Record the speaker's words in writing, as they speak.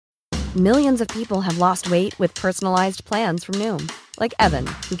Millions of people have lost weight with personalized plans from Noom. Like Evan,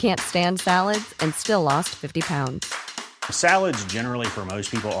 who can't stand salads and still lost 50 pounds. Salads generally for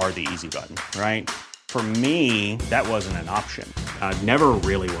most people are the easy button, right? For me, that wasn't an option. I never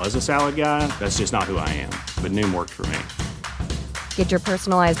really was a salad guy. That's just not who I am. But Noom worked for me. Get your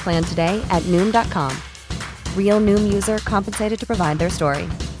personalized plan today at Noom.com. Real Noom user compensated to provide their story.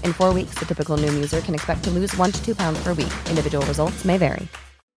 In 4 weeks, the typical Noom user can expect to lose 1 to 2 pounds per week. Individual results may vary.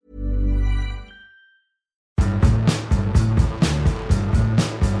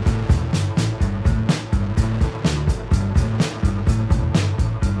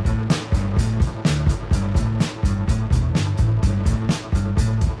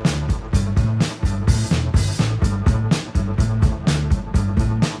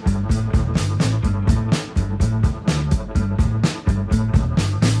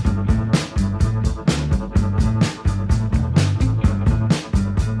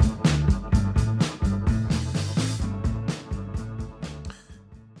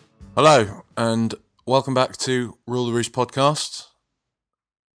 Hello, and welcome back to Rule the Roost podcast.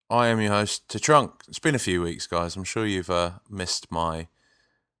 I am your host, Trunk. It's been a few weeks, guys. I'm sure you've missed my...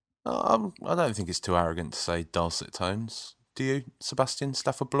 I don't think it's too arrogant to say dulcet tones. Do you, Sebastian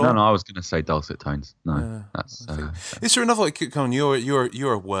Stafford-Bloor? No, I was going to say dulcet tones. No, that's... Is there another... Come on,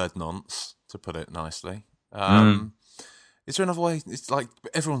 you're a word nonce, to put it nicely. Is there another way? It's like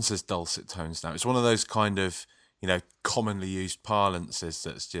everyone says dulcet tones now. It's one of those kind of, commonly used parlances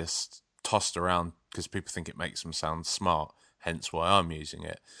that's just tossed around because people think it makes them sound smart, hence why I'm using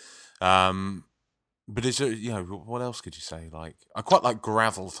it. But is there, what else could you say? Like, I quite like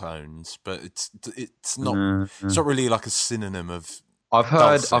gravel tones, but it's not it's not really like a synonym of. I've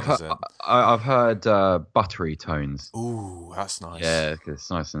heard buttery tones. Ooh, that's nice. Yeah, it's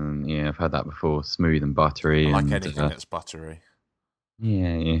nice and I've heard that before. Smooth and buttery. I like anything that's buttery.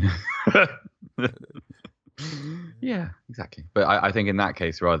 Yeah. Yeah, exactly. But I think in that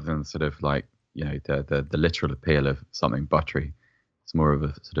case, rather than sort of like the literal appeal of something buttery, it's more of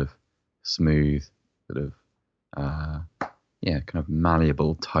a sort of smooth, sort of kind of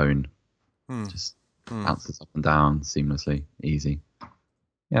malleable tone. Just bounces up and down seamlessly, easy.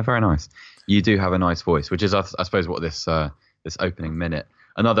 Yeah, very nice. You do have a nice voice, which is I suppose what this opening minute,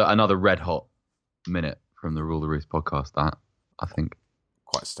 another red hot minute from the Rule the Roost podcast. That I think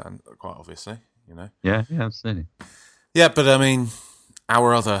quite obviously. Yeah, absolutely. Yeah, but I mean,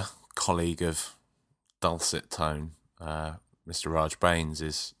 our other colleague of dulcet tone, Mr. Raj Baines,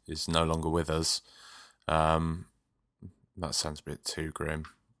 is no longer with us. That sounds a bit too grim.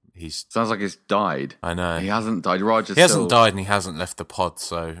 Sounds like he's died. I know. He hasn't died. Hasn't died, and he hasn't left the pod,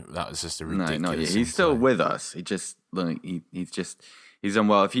 so that was just a ridiculous... No, he's still with us. He just... He's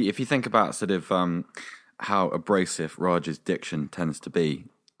unwell. If you think about sort of how abrasive Raj's diction tends to be,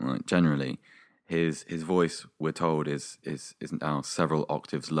 like, generally... His voice, we're told, is now several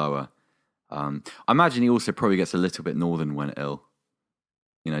octaves lower. I imagine he also probably gets a little bit northern when ill.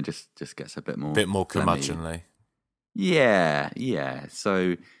 Just gets a bit more curmudgeonly. Yeah.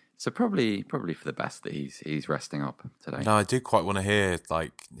 So probably for the best that he's resting up today. No, I do quite want to hear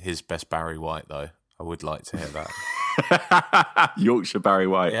like his best Barry White though. I would like to hear that. Yorkshire Barry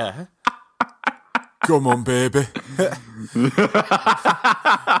White. Yeah. Come on, baby.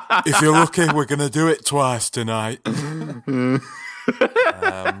 If you're lucky, we're going to do it twice tonight. You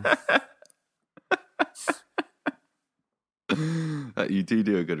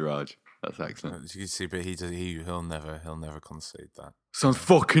do a good Raj. That's excellent. You can see, but he'll never concede that. Sounds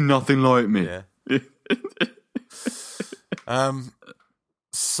fucking nothing like me. Yeah.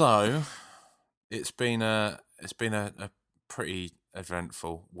 So it's been a pretty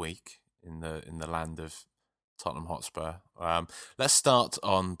eventful week in the land of Tottenham Hotspur. Let's start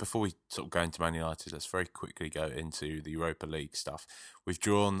on, before we sort of go into Man United, let's very quickly go into the Europa League stuff. We've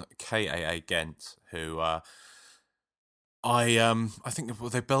drawn KAA Ghent, who I think were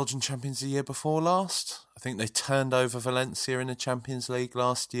they Belgian champions the year before last? I think they turned over Valencia in the Champions League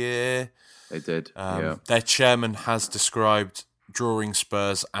last year. They did. Yeah. Their chairman has described drawing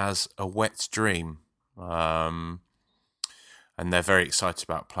Spurs as a wet dream. And they're very excited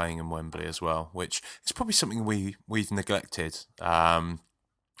about playing in Wembley as well, which is probably something we've neglected when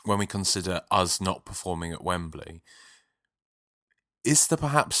we consider us not performing at Wembley. Is there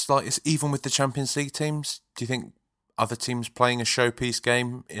perhaps, even with the Champions League teams, do you think other teams playing a showpiece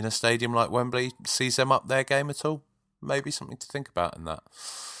game in a stadium like Wembley sees them up their game at all? Maybe something to think about in that.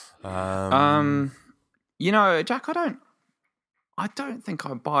 Jack, I don't think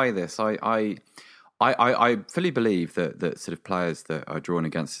I buy this. I fully believe that sort of players that are drawn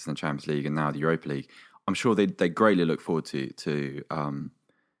against us in the Champions League and now the Europa League, I'm sure they greatly look forward to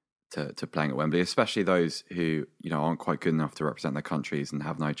to playing at Wembley, especially those who aren't quite good enough to represent their countries and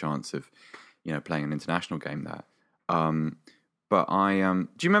have no chance of playing an international game there. But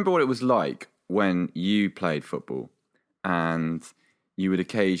do you remember what it was like when you played football and you would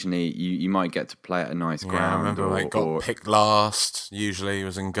occasionally you might get to play at a nice ground? I remember I got picked last. Usually, he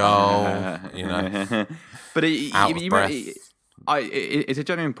was in goal. But out of breath. It's a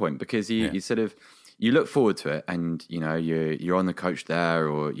genuine point because you sort of you look forward to it, and you're on the coach there,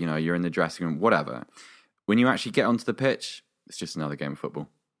 or you're in the dressing room, whatever. When you actually get onto the pitch, it's just another game of football.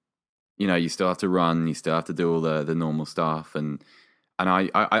 You still have to run, you still have to do all the normal stuff, and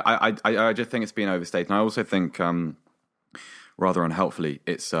I just think it's been overstated. And I also think, rather unhelpfully,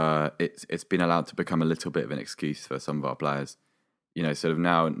 it's been allowed to become a little bit of an excuse for some of our players. Sort of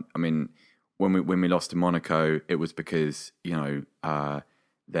now. I mean, when we lost to Monaco, it was because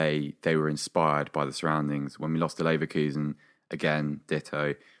they were inspired by the surroundings. When we lost to Leverkusen, again,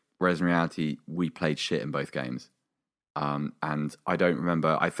 ditto. Whereas in reality, we played shit in both games. And I don't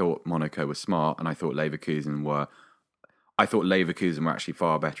remember. I thought Monaco was smart, and I thought Leverkusen were actually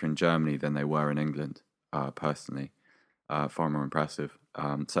far better in Germany than they were in England. Personally, far more impressive.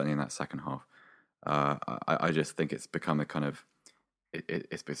 Certainly in that second half. I just think it's become a kind of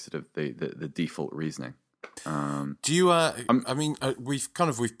it's sort of the default reasoning. Do you? I mean,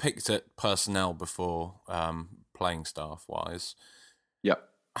 we've picked at personnel before, playing staff wise. Yep.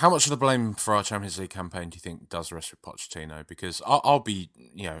 How much of the blame for our Champions League campaign do you think does rest with Pochettino? Because I'll be,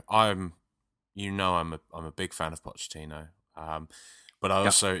 I'm a big fan of Pochettino. But I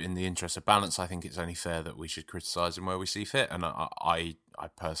also, in the interest of balance, I think it's only fair that we should criticise him where we see fit. And I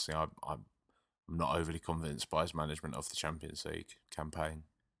personally, I'm not overly convinced by his management of the Champions League campaign,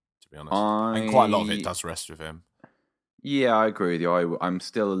 to be honest. And quite a lot of it does rest with him. Yeah, I agree with you. I'm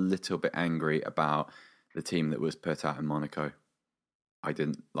still a little bit angry about the team that was put out in Monaco. I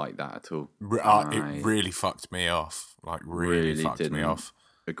didn't like that at all. It really fucked me off. Like, really fucked me off.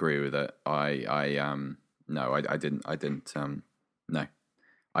 Agree with it. I didn't. No,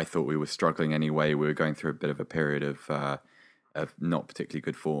 I thought we were struggling anyway. We were going through a bit of a period of not particularly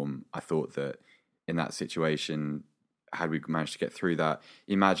good form. I thought that in that situation, had we managed to get through that,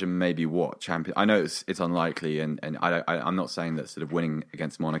 imagine maybe what champion. I know it's unlikely, and I'm not saying that sort of winning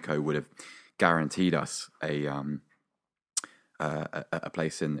against Monaco would have guaranteed us a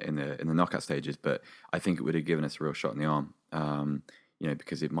place in the knockout stages, but I think it would have given us a real shot in the arm.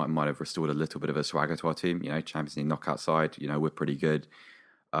 Because it might have restored a little bit of a swagger to our team. Champions League knockout side, we're pretty good.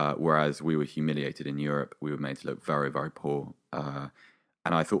 Whereas we were humiliated in Europe, we were made to look very, very poor.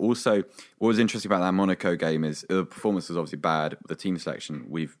 And I thought also, what was interesting about that Monaco game is the performance was obviously bad. The team selection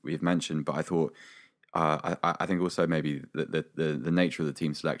we've mentioned, but I thought, I think also maybe the nature of the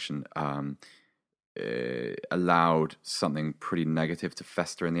team selection allowed something pretty negative to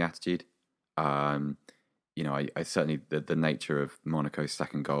fester in the attitude. I certainly the nature of Monaco's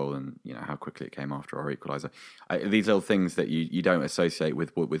second goal and how quickly it came after our equaliser. These little things that you don't associate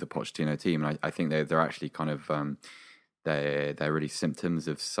with a Pochettino team, and I think they're actually kind of they're really symptoms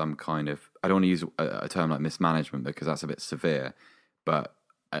of some kind of, I don't want to use a term like mismanagement because that's a bit severe, but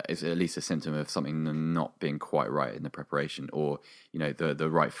it's at least a symptom of something not being quite right in the preparation, or the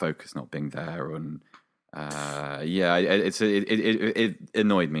right focus not being there. And it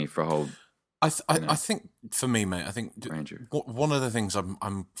annoyed me for a whole. I think for me, mate, I think one of the things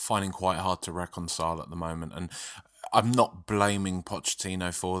I'm finding quite hard to reconcile at the moment, and I'm not blaming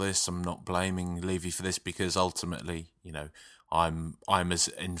Pochettino for this. I'm not blaming Levy for this because ultimately, I'm as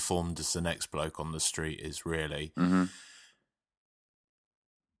informed as the next bloke on the street is really. Mm-hmm.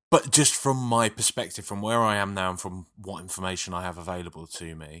 But just from my perspective, from where I am now and from what information I have available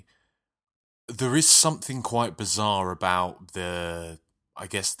to me, there is something quite bizarre about the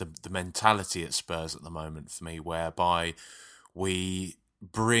mentality at Spurs at the moment for me, whereby we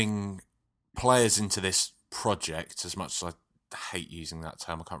bring players into this project, as much as I hate using that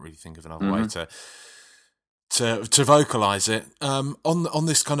term, I can't really think of another way to vocalise it, on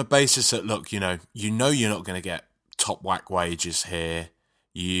this kind of basis that, look, you're not going to get top whack wages here.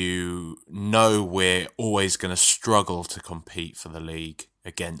 We're always going to struggle to compete for the league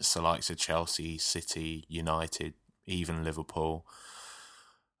against the likes of Chelsea, City, United, even Liverpool.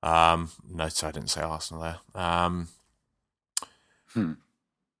 Notice I didn't say Arsenal there.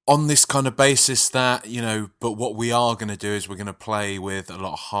 On this kind of basis that, but what we are going to do is we're going to play with a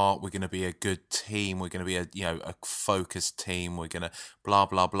lot of heart. We're going to be a good team. We're going to be a focused team. We're going to blah,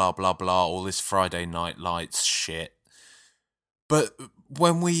 blah, blah, blah, blah, all this Friday night lights shit. But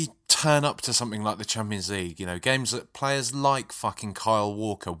when we turn up to something like the Champions League, games that players like fucking Kyle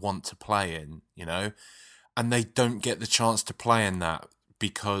Walker want to play in, and they don't get the chance to play in that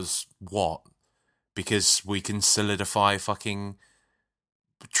because what? Because we can try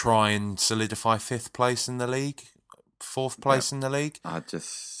and solidify 5th place in the league, 4th place in the league. What's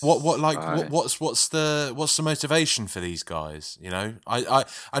the motivation for these guys? You know, I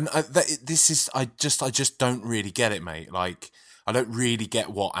just don't really get it, mate. Like, I don't really get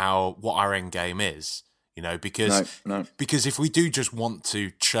what our end game is. You know, because if we do just want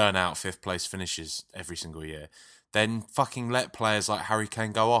to churn out 5th place finishes every single year, then fucking let players like Harry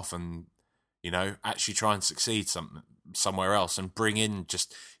Kane go off and, you know, actually try and succeed somewhere else, and bring in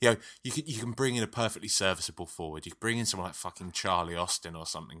just, you know, you can bring in a perfectly serviceable forward. You can bring in someone like fucking Charlie Austin or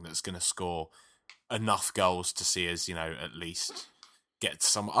something that's going to score enough goals to see us, you know, at least get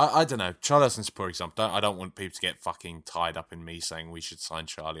some. I don't know. Charlie Austin's a poor example. I don't want people to get fucking tied up in me saying we should sign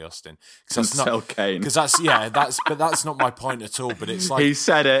Charlie Austin and sell Kane, because that's not my point at all. But it's like he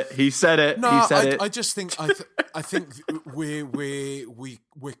said it. No, I just think I think we're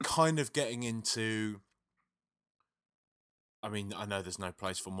kind of getting into. I mean, I know there's no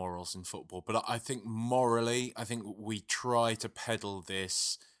place for morals in football, but I think morally, we try to peddle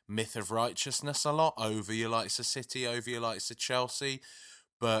this myth of righteousness a lot over your likes of City, over your likes of Chelsea.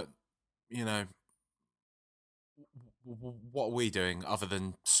 But, you know, what are we doing other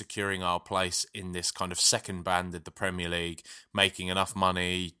than securing our place in this kind of second band of the Premier League, making enough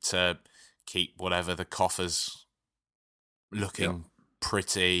money to keep whatever the coffers looking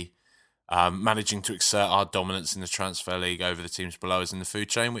pretty, managing to exert our dominance in the transfer league over the teams below us in the food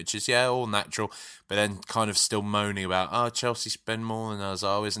chain, which is, all natural, but then kind of still moaning about, Chelsea spend more than us,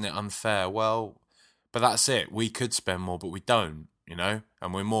 isn't it unfair? Well, but that's it. We could spend more, but we don't, you know,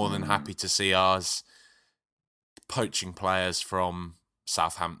 and we're more than happy to see ours poaching players from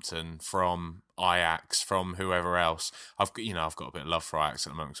Southampton, from Ajax, from whoever else. I've got a bit of love for Ajax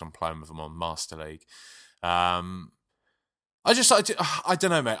at the moment because I'm playing with them on Master League. I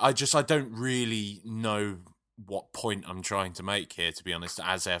don't know, mate. I don't really know what point I'm trying to make here, to be honest,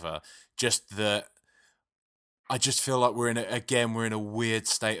 as ever. Just that I just feel like we're in a weird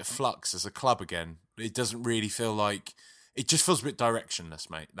state of flux as a club again. It doesn't really feel like, it just feels a bit directionless,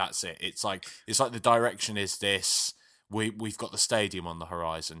 mate. That's it. It's like the direction is this. We've got the stadium on the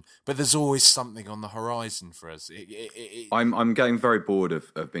horizon, but there's always something on the horizon for us. I'm getting very bored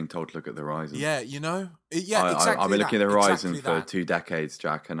of being told to look at the horizon. Yeah, you know. Exactly. I've been looking at the horizon exactly for 2 decades,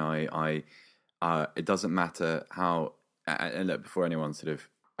 Jack, and I it doesn't matter how. And look, before anyone sort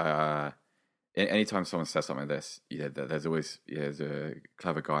of, anytime someone says something like this, there's always there's a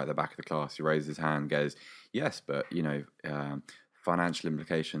clever guy at the back of the class who raises his hand, goes, yes, but you know. Financial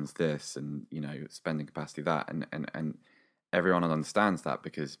implications, this, and you know, spending capacity, that, and everyone understands that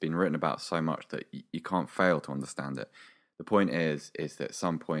because it's been written about so much that you can't fail to understand it. The point is that at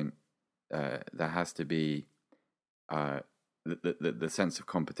some point there has to be the sense of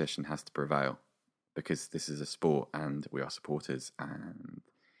competition has to prevail because this is a sport and we are supporters, and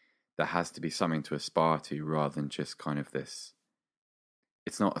there has to be something to aspire to rather than just kind of this.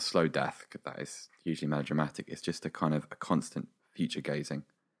 It's not a slow death that is hugely melodramatic. It's just a kind of a constant future gazing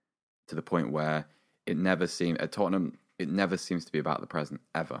to the point where it never seems at Tottenham, it never seems to be about the present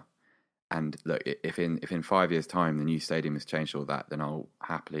ever. And look, if in 5 years' time the new stadium has changed all that, then I'll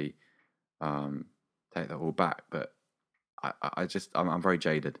happily take that all back. But I'm very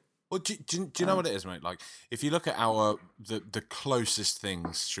jaded. Well, do you know what it is, mate? Like, if you look at the closest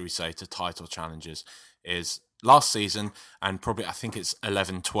things, should we say, to title challenges is last season, and probably I think it's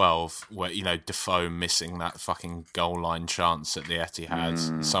 11-12, where, you know, Defoe missing that fucking goal line chance at the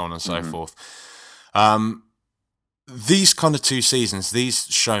Etihad, so on and so forth. These kind of 2 seasons, these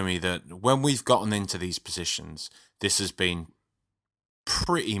show me that when we've gotten into these positions, this has been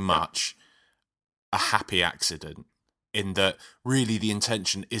pretty much a happy accident, in that really the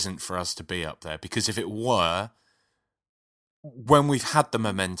intention isn't for us to be up there, because if it were, when we've had the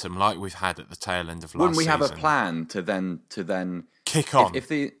momentum like we've had at the tail end of last season, wouldn't we have a plan to then kick on? If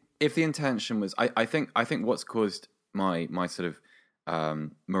the intention was, I think what's caused my sort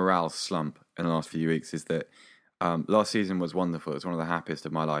of morale slump in the last few weeks is that last season was wonderful. It was one of the happiest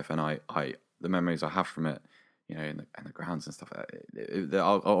of my life, and I the memories I have from it, you know, in the grounds and stuff like that,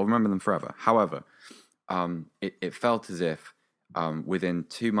 I'll remember them forever. However, it felt as if within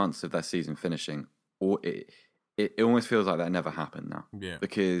 2 months of their season finishing, or it almost feels like that never happened now. Yeah.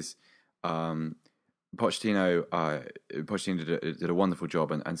 Because Pochettino did a wonderful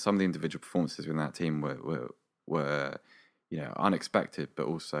job, and some of the individual performances within that team were you know, unexpected, but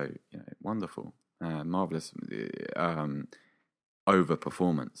also, you know, wonderful, marvelous, over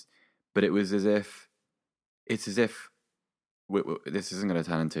performance. But it's as if this isn't going to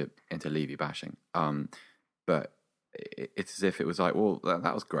turn into Levy bashing. But it's as if it was like, well,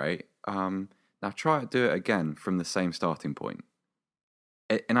 that was great. Now try to do it again from the same starting point.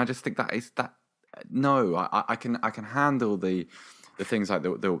 And I just think that is that. No, I can handle the things like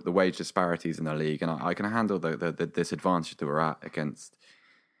the wage disparities in the league, and I can handle the disadvantage that we're at against,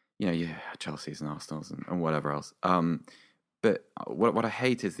 Chelsea's and Arsenal's and whatever else. But what I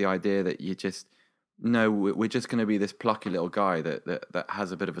hate is the idea that you just we're just going to be this plucky little guy that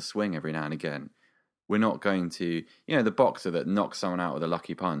has a bit of a swing every now and again. We're not going to, the boxer that knocks someone out with a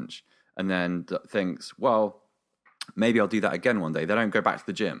lucky punch and then thinks, well, maybe I'll do that again one day. They don't go back to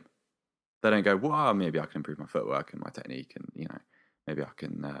the gym. They don't go, well, maybe I can improve my footwork and my technique, and maybe I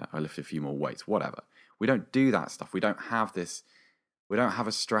can I lift a few more weights, whatever. We don't do that stuff. We don't have this. We don't have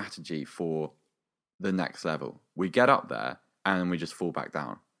a strategy for the next level. We get up there and we just fall back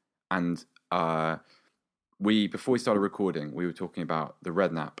down. And before we started recording, we were talking about the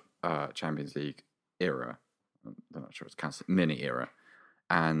Redknapp Champions League era. I'm not sure it's counted mini era,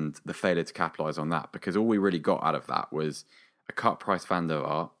 and the failure to capitalise on that, because all we really got out of that was a cut price Van der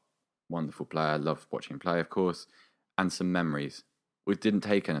Vaart, wonderful player, loved watching him play, of course, and some memories. We didn't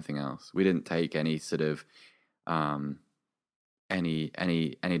take anything else. We didn't take any sort of any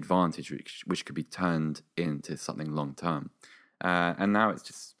advantage which could be turned into something long term. And now it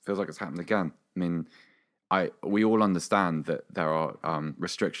just feels like it's happened again. I mean, we all understand that there are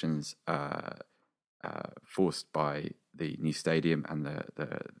restrictions forced by the new stadium and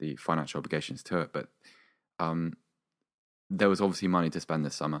the financial obligations to it, but there was obviously money to spend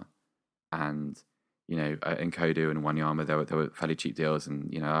this summer, and in Kodu and Wanyama there were fairly cheap deals, and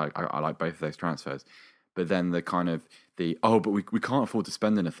I like both of those transfers. But then the kind of but we can't afford to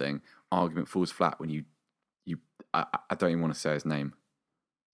spend anything argument falls flat when you I don't even want to say his name.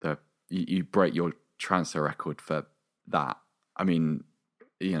 You break your transfer record for that. I mean,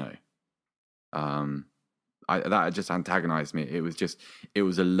 that just antagonized me. It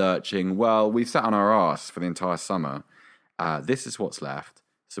was a lurching, well, we've sat on our arse for the entire summer. This is what's left,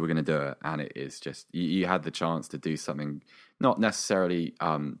 so we're going to do it. And it is just, you had the chance to do something, not necessarily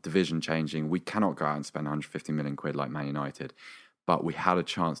division changing. We cannot go out and spend 150 million quid like Man United, but we had a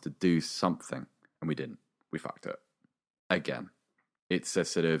chance to do something, and we didn't. We fucked it again. It's a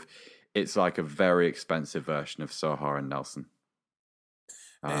sort of, it's like a very expensive version of Soha and Nelson.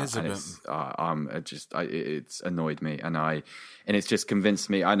 It's annoyed me, and it's just convinced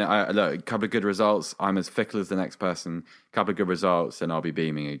me. I know, look, a couple of good results, I'm as fickle as the next person. A couple of good results, and I'll be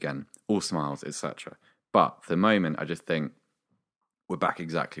beaming again, all smiles, etc. But for the moment, I just think we're back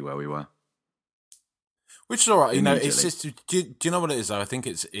exactly where we were, which is all right. It's just. Do you know what it is though? I think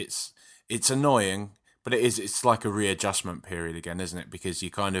it's annoying. But it's like a readjustment period again, isn't it? Because you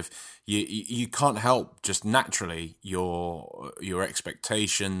kind of you can't help just naturally your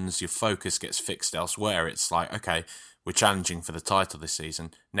expectations, your focus gets fixed elsewhere. It's like, okay, we're challenging for the title this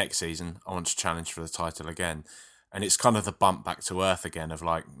season. Next season, I want to challenge for the title again. And it's kind of the bump back to earth again of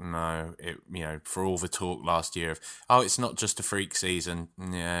like, no, for all the talk last year of, it's not just a freak season.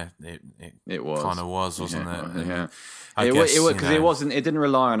 Yeah, it was. Kind of was, wasn't it? Yeah. Because it didn't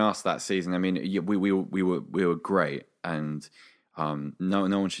rely on us that season. I mean, we were great, and no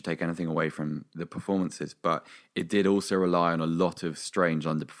one should take anything away from the performances, but it did also rely on a lot of strange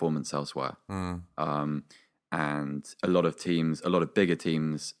underperformance elsewhere. And a lot of bigger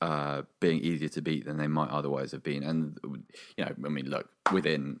teams being easier to beat than they might otherwise have been. And, look,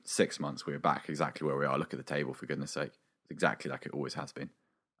 within 6 months, we were back exactly where we are. Look at the table, for goodness sake. It's exactly like it always has been.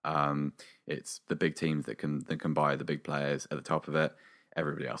 It's the big teams that can buy the big players at the top of it,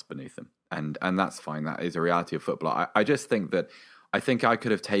 everybody else beneath them. And that's fine. That is a reality of football. I just think that I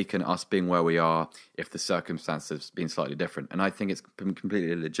could have taken us being where we are if the circumstances had been slightly different. And I think it's been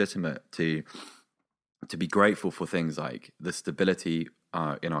completely legitimate to be grateful for things like the stability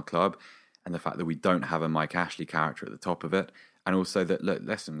in our club, and the fact that we don't have a Mike Ashley character at the top of it, and also that, look,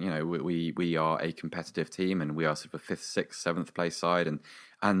 listen, we are a competitive team, and we are sort of a 5th, 6th, 7th place side, and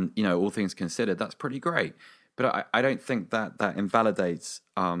all things considered, that's pretty great. But I don't think that invalidates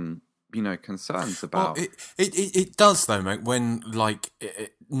concerns about. Well, it does though, mate. When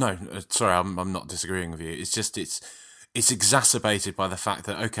no, sorry, I'm not disagreeing with you. It's just it's exacerbated by the fact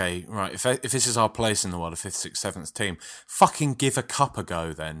that, okay, right, if this is our place in the world, a 5th, 6th, 7th team, fucking give a cup a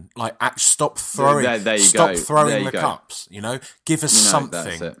go then. Like, stop throwing the cups, Give us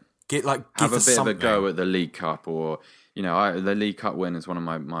something. That's it. Give Have a bit something. of a go at the League Cup, or, the League Cup win is one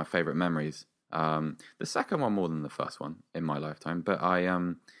of my favourite memories. The second one more than the first one in my lifetime, but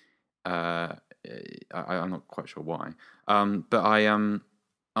I'm not quite sure why.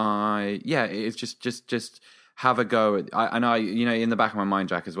 It's just have a go at, in the back of my mind,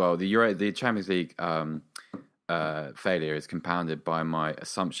 Jack, as well. The Champions League failure is compounded by my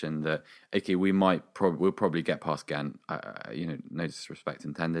assumption that okay, we'll probably get past Ghent. No disrespect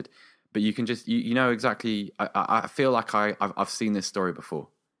intended, but you can just you know exactly. I feel like I've seen this story before.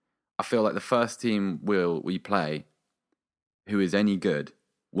 I feel like the first team we play, who is any good,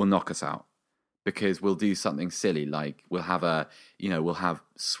 will knock us out because we'll do something silly like we'll have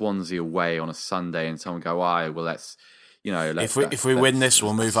Swansea away on a Sunday and someone go, let's. If we win this,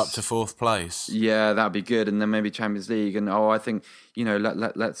 we'll move up to 4th place. Yeah, that'd be good, and then maybe Champions League. And I think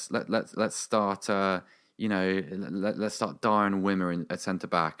let's start. Let's start Darren Wimmer at centre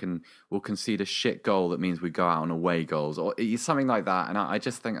back, and we'll concede a shit goal that means we go out on away goals or something like that. And I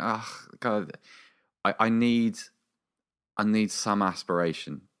just think, God, I need some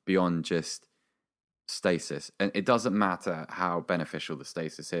aspiration beyond just stasis, and it doesn't matter how beneficial the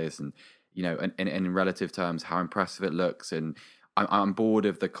stasis is, and and in relative terms, how impressive it looks. And I'm bored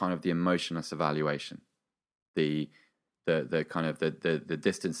of the kind of the emotionless evaluation, the kind of the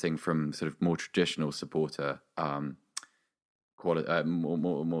distancing from sort of more traditional supporter, more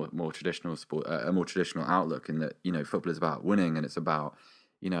traditional support, a more traditional outlook, in that football is about winning, and it's about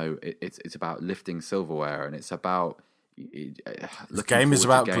it's about lifting silverware, and it's about the game is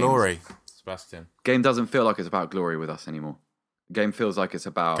about glory. Sebastian, game doesn't feel like it's about glory with us anymore. Game feels like it's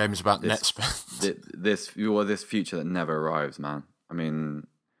about game's about net spend. this future that never arrives, man. I mean,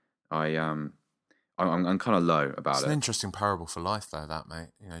 I'm kind of low about it. It's an interesting parable for life, though, that, mate.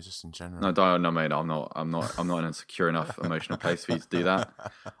 Just in general. No, mate. I'm not in a secure enough emotional place for you to do that.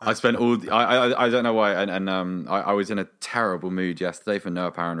 I spent I don't know why, and I was in a terrible mood yesterday for no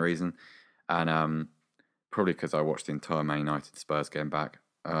apparent reason, and probably because I watched the entire Man United Spurs game back,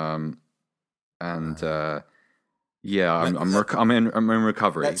 Yeah, I'm in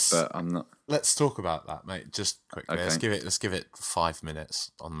recovery, but I'm not. Let's talk about that, mate. Just quickly, Okay. let's give it 5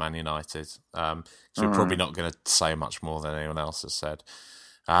 minutes on Man United. So we're probably not going to say much more than anyone else has said.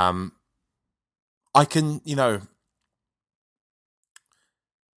 I've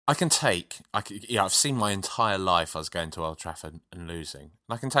seen my entire life us going to Old Trafford and losing,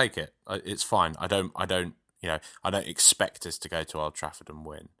 and I can take it. It's fine. I don't expect us to go to Old Trafford and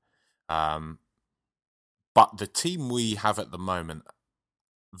win. But the team we have at the moment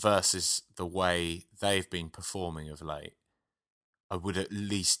versus the way they've been performing of late, I would at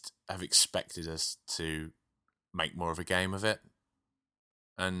least have expected us to make more of a game of it.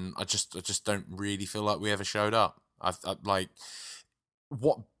 And I just don't really feel like we ever showed up. I like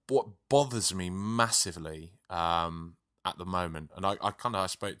what bothers me massively at the moment, and I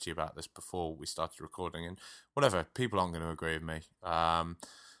spoke to you about this before we started recording, and whatever, people aren't going to agree with me.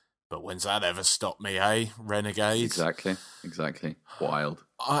 But when's that ever stopped me, eh? Renegades. Exactly. Wild.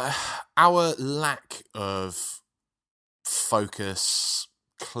 Our lack of focus,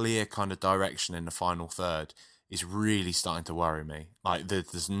 clear kind of direction in the final third is really starting to worry me. Like,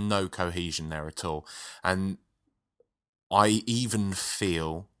 there's no cohesion there at all. And I even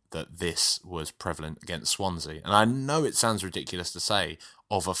feel that this was prevalent against Swansea. And I know it sounds ridiculous to say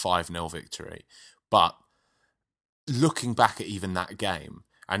of a 5-0 victory, but looking back at even that game,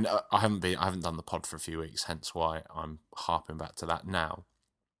 and I haven't done the pod for a few weeks, hence why I'm harping back to that now.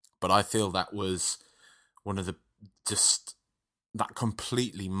 But I feel that was one of that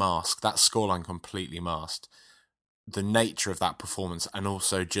completely masked, that scoreline completely masked the nature of that performance, and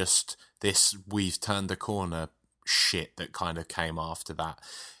also just this we've turned the corner shit that kind of came after that.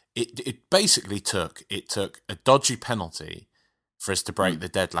 It basically took a dodgy penalty for us to break the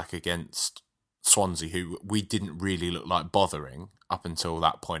deadlock against Swansea, who we didn't really look like bothering up until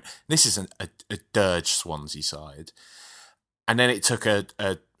that point. This is a dirge Swansea side. And then it took an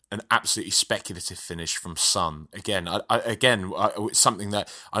absolutely speculative finish from Son. Again, it's something that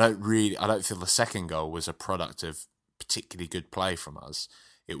I don't feel the second goal was a product of particularly good play from us.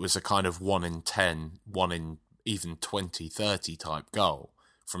 It was a kind of 1 in 10, 1 in even 20, 30 type goal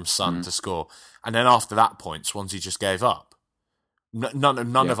from Son to score. And then after that point, Swansea just gave up.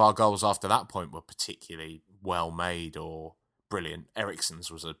 None of our goals after that point were particularly well made or brilliant. Eriksen's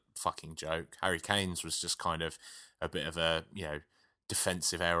was a fucking joke. Harry Kane's was just kind of a bit of a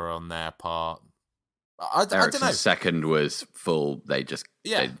defensive error on their part. I don't know. Second was full. They just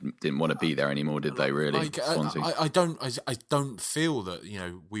they didn't want to be there anymore, did they? Really, Swansea. I don't feel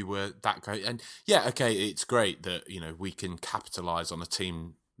that we were that great. And it's great that we can capitalise on a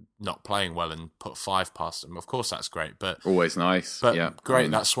team not playing well and put 5 past them. Of course, that's great. But always nice. But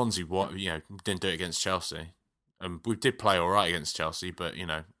great that Swansea didn't do it against Chelsea. We did play all right against Chelsea, but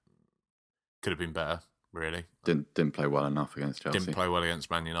could have been better. Really, didn't play well enough against Chelsea. Didn't play well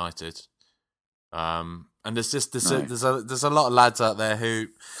against Man United. And there's a lot of lads out there who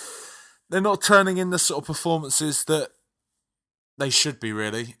they're not turning in the sort of performances that they should be,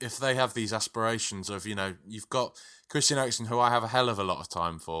 really, if they have these aspirations of, you've got Christian Eriksen, who I have a hell of a lot of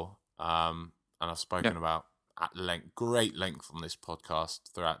time for, and I've spoken about at great length on this podcast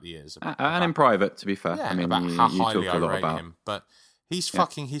throughout the years. And in private, to be fair. Yeah, I mean, about how you highly talk I a lot rate about him. But he's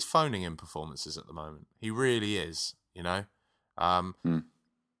phoning in performances at the moment. He really is, like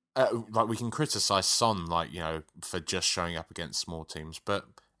we can criticise Son, for just showing up against small teams, but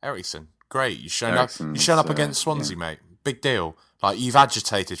Eriksen, great. You've shown up against Swansea, mate. Big deal. Like, you've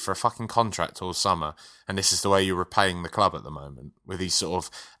agitated for a fucking contract all summer, and this is the way you're repaying the club at the moment, with these sort of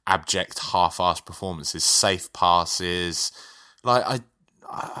abject, half-assed performances, safe passes. Like,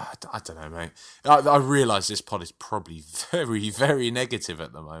 I don't know, mate. I realise this pod is probably very, very negative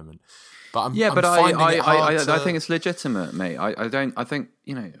at the moment, but I'm finding it hard I think it's legitimate, mate. I think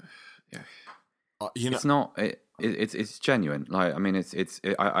it's not. It's genuine. Like, I mean,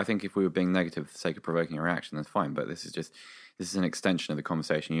 I think if we were being negative for the sake of provoking a reaction, that's fine. But this is an extension of the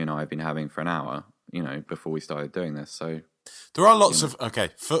conversation you and I have been having for an hour, before we started doing this. So there are lots of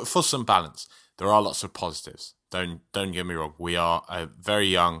for some balance. There are lots of positives. Don't get me wrong. We are a very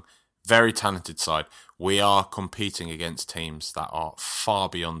young, very talented side. We are competing against teams that are far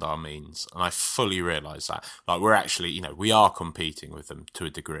beyond our means, and I fully realise that. Like, we're actually, we are competing with them to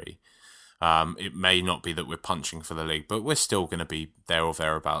a degree. It may not be that we're punching for the league, but we're still going to be there or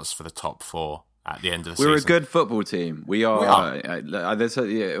thereabouts for the top 4 at the end of the season. We're a good football team. We are. I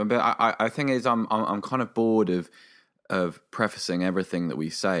think I'm kind of bored of prefacing everything that we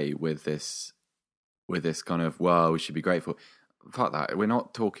say with this kind of, well, we should be grateful. Fuck that. We're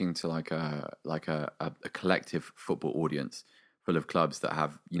not talking to like a collective football audience full of clubs that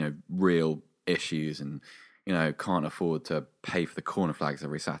have real issues and can't afford to pay for the corner flags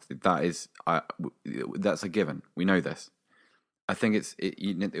every Saturday. That's a given. We know this. I think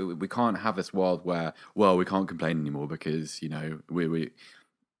we can't have this world where, well, we can't complain anymore because we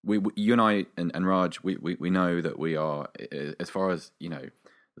you and I and Raj, we know that we are, as far as the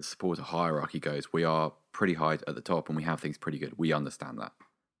supporter hierarchy goes, we are pretty high at the top and we have things pretty good. We understand that,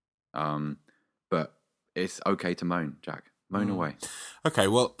 but it's okay to moan, Jack. Moan away. Okay,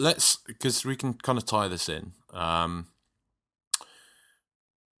 well, because we can kind of tie this in. Let's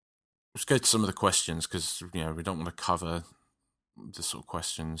go to some of the questions, because we don't want to cover the sort of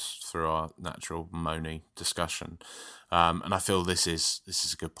questions through our natural moany discussion. And I feel this is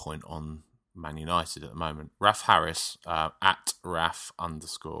a good point on Man United at the moment. Raf Harris at Raf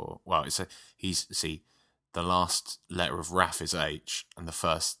 _ well, the last letter of Raf is H and the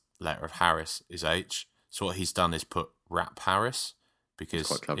first letter of Harris is H. So what he's done is put Rap Harris, because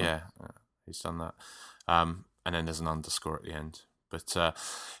he's done that. And then there's an underscore at the end. But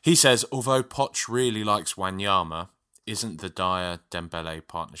he says, although Poch really likes Wanyama, isn't the Dyer Dembele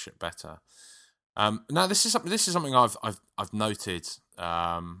partnership better? Now this is something I've noted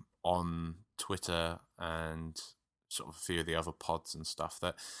on Twitter and sort of a few of the other pods and stuff,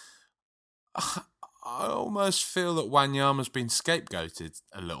 that I almost feel that Wanyama's been scapegoated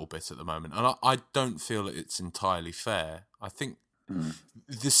a little bit at the moment, and I don't feel that it's entirely fair. I think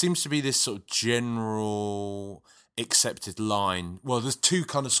there seems to be this sort of general accepted line. Well, there's two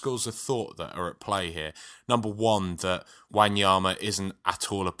kind of schools of thought that are at play here. Number one, that Wanyama isn't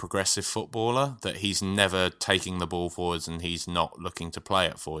at all a progressive footballer, that he's never taking the ball forwards and he's not looking to play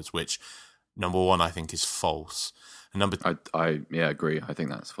it forwards, which, number one, I think is false. And I agree. I think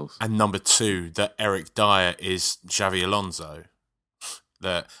that's false. And number two, that Eric Dyer is Xavi Alonso.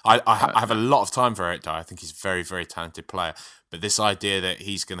 That I have a lot of time for Eric Dyer. I think he's a very, very talented player. But this idea that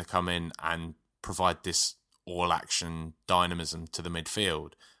he's going to come in and provide this all-action dynamism to the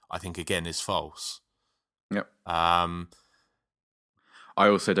midfield, I think, again, is false. Yep. I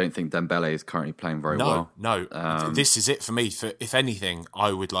also don't think Dembele is currently playing very well. No, this is it for me. If anything,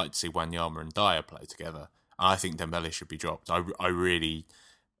 I would like to see Wanyama and Dyer play together. I think Dembele should be dropped. I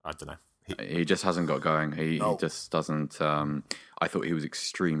don't know. He just hasn't got going. He just doesn't. I thought he was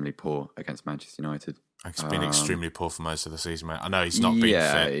extremely poor against Manchester United. He's been extremely poor for most of the season, mate. I know he's not been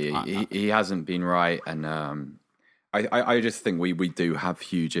fit. He hasn't been right, and I just think we do have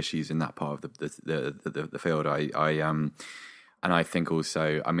huge issues in that part of the field. And I think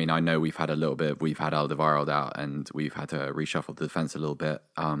also, I mean, I know we've had Alderweireld out, and we've had to reshuffle the defence a little bit.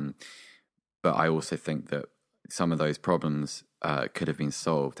 But I also think that some of those problems could have been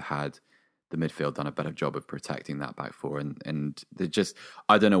solved had the midfield done a better job of protecting that back four. And they just,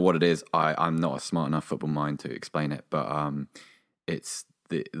 I don't know what it is. I'm not a smart enough football mind to explain it, but it's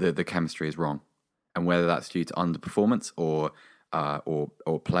the chemistry is wrong. And whether that's due to underperformance or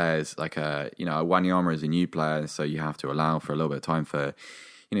players like Wanyama is a new player, so you have to allow for a little bit of time for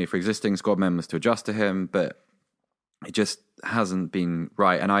for existing squad members to adjust to him, but it just hasn't been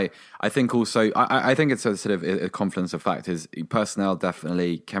right. And I think also, I think it's a sort of a confluence of factors. Personnel,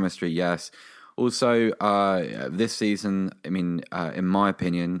 definitely. Chemistry, yes. Also, this season, I mean, in my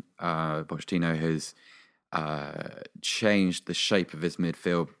opinion, Pochettino has changed the shape of his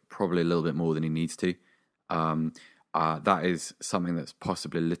midfield probably a little bit more than he needs to. That is something that's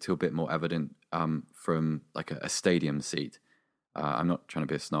possibly a little bit more evident from like a stadium seat. I'm not trying to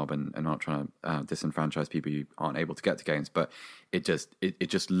be a snob and not trying to disenfranchise people who aren't able to get to games, but it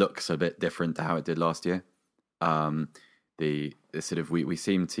just looks a bit different to how it did last year. The sort of we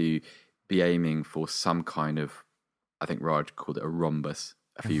seem to be aiming for some kind of, I think Raj called it a rhombus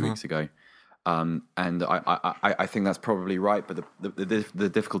a few weeks ago, and I think that's probably right. But the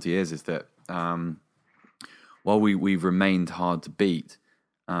difficulty is that while we've remained hard to beat,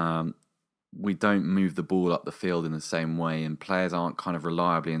 we don't move the ball up the field in the same way, and players aren't kind of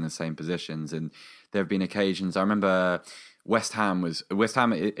reliably in the same positions. And there have been occasions. I remember West Ham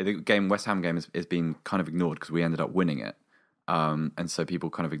game has been kind of ignored because we ended up winning it, and so people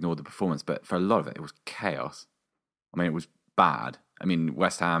kind of ignored the performance. But for a lot of it, it was chaos. I mean, it was bad. I mean,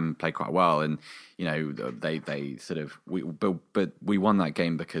 West Ham played quite well, and they sort of but we won that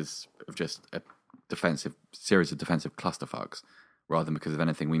game because of just a series of defensive clusterfucks, rather than because of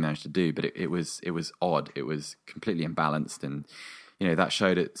anything we managed to do. But it was odd. It was completely imbalanced, and that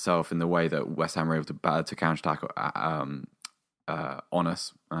showed itself in the way that West Ham were able to counterattack on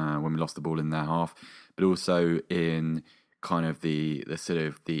us when we lost the ball in their half, but also in kind of the sort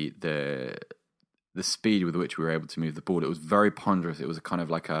of the speed with which we were able to move the ball. It was very ponderous. It was a kind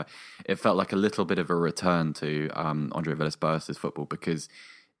of it felt like a little bit of a return to Andre Villas-Boas' football, because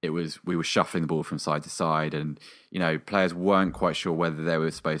we were shuffling the ball from side to side, and players weren't quite sure whether they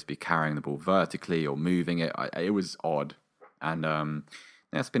were supposed to be carrying the ball vertically or moving it. It was odd, and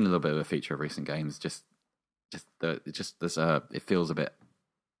it's been a little bit of a feature of recent games. It feels a bit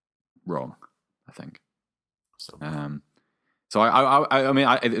wrong, I think. So I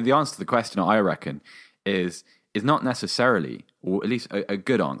mean, the answer to the question, I reckon, is not necessarily, or at least a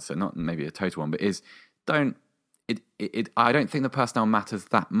good answer, not maybe a total one, but is don't. I don't think the personnel matters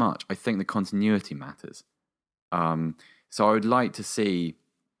that much. I think the continuity matters. So I would like to see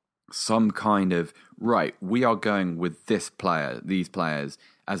some kind of, right, we are going with these players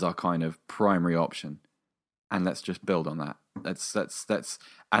as our kind of primary option, and let's just build on that. Let's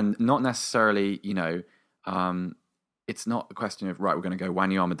and not necessarily, it's not a question of, right, we're going to go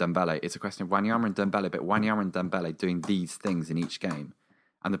Wanyama Dembele. It's a question of Wanyama and Dembele, but Wanyama and Dembele doing these things in each game,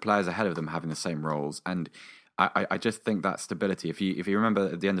 and the players ahead of them having the same roles. And I just think that stability. If you remember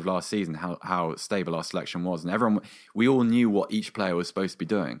at the end of last season how stable our selection was, and we all knew what each player was supposed to be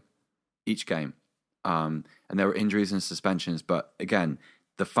doing each game, and there were injuries and suspensions, but again,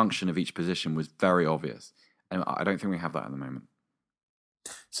 the function of each position was very obvious, and I don't think we have that at the moment.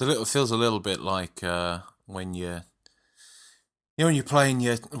 So it feels a little bit like when you're you're playing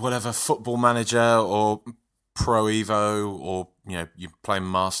your whatever Football Manager or Pro Evo, or you're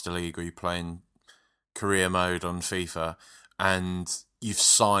playing Master League, or you're playing career mode on FIFA, and you've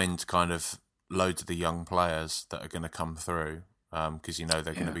signed kind of loads of the young players that are going to come through because they're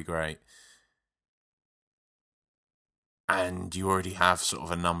going to be great, and you already have sort of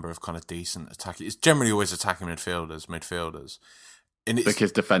a number of kind of decent attacking. It's generally always attacking midfielders, and it's,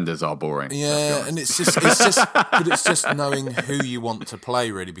 because defenders are boring. Yeah, and it's just knowing who you want to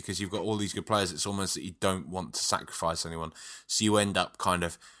play, really, because you've got all these good players. It's almost that you don't want to sacrifice anyone, so you end up kind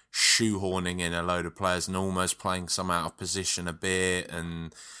of shoehorning in a load of players and almost playing some out of position a bit,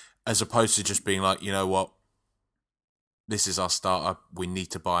 and as opposed to just being like, what, this is our starter, we need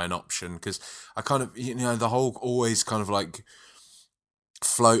to buy an option. Because I kind of, the whole always kind of like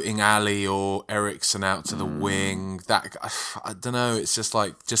floating Ali or Eriksen out to the wing, that, I don't know, it's just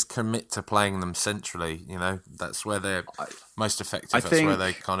like, just commit to playing them centrally, that's where they're most effective. That's where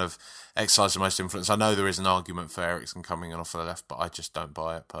they kind of exercise the most influence. I know there is an argument for Eriksen coming in off the left, but I just don't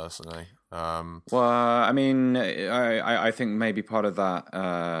buy it personally. Well, I mean, I think maybe part of that,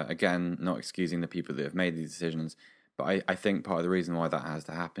 again, not excusing the people that have made these decisions, but I think part of the reason why that has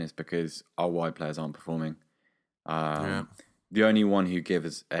to happen is because our wide players aren't performing. The only one who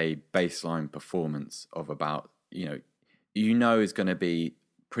gives a baseline performance of about, is going to be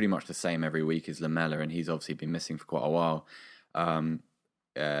pretty much the same every week is Lamela, and he's obviously been missing for quite a while.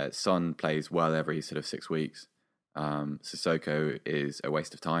 Son plays well every sort of 6 weeks. Sissoko is a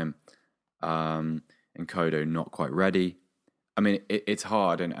waste of time. And Kodo not quite ready. I mean, it's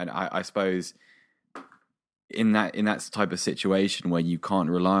hard, and I suppose in that type of situation where you can't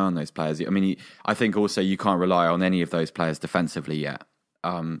rely on those players. I mean, I think also you can't rely on any of those players defensively yet.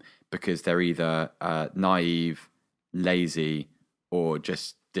 because they're either naive, lazy, or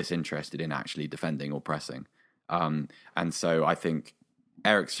just disinterested in actually defending or pressing. And so I think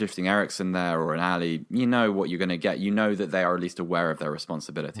shifting Eriksen there or an Ali, you know what you're going to get. You know that they are at least aware of their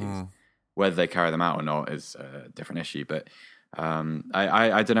responsibilities. Whether they carry them out or not is a different issue. But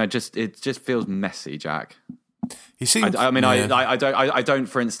I don't know. It just feels messy, Jack. He seems. I don't,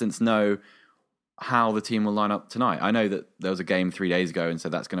 for instance, know how the team will line up tonight. I know that there was a game 3 days ago, and so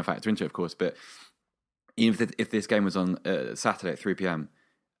that's going to factor into it, of course. But even if this game was on Saturday at 3 p.m.,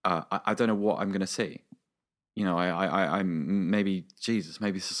 I don't know what I'm going to see. You know, I'm maybe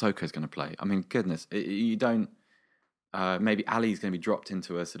Sissoko's going to play. I mean, goodness, you don't. Maybe Ali's going to be dropped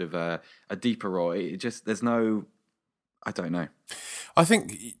into a sort of a deeper role. There's no. I don't know. I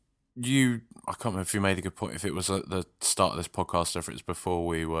think I can't remember if you made a good point. If it was at the start of this podcast, or if it was before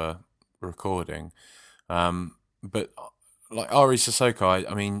we were recording, but like Ari Sissoko,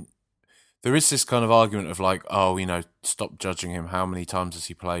 I mean, there is this kind of argument of like, oh, you know, stop judging him. How many times has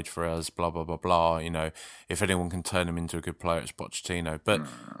he played for us? Blah, blah, blah, blah. You know, if anyone can turn him into a good player, it's Pochettino. But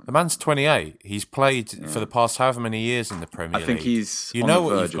the man's 28. He's played for the past however many years in the Premier League. I think he's on the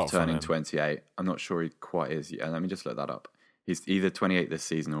verge of turning 28. I'm not sure he quite is yet. Let me just look that up. He's either 28 this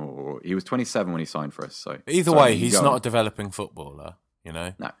season or he was 27 when he signed for us. So either way, he's not a developing footballer, you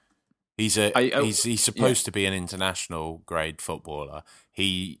know? No. He's supposed to be an international grade footballer.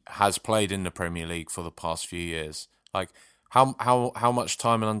 He has played in the Premier League for the past few years. Like how much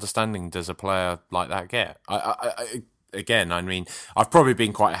time and understanding does a player like that get? I mean, I've probably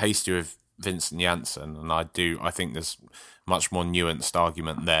been quite hasty with Vincent Janssen, and I think there's much more nuanced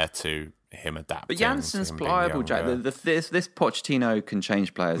argument there to him adapting. But Janssen's pliable, Jack. This Pochettino can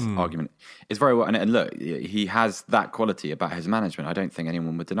change players argument is very well. And look, he has that quality about his management. I don't think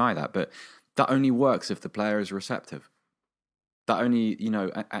anyone would deny that. But that only works if the player is receptive. That only, you know,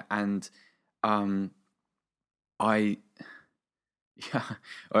 Mr.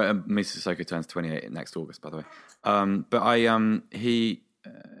 Sissoko turns 28 next August, by the way. But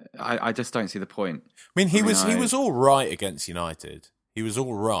I just don't see the point. I mean, he was all right against United. He was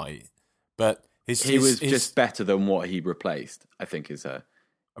all right. But he was just better than what he replaced, I think would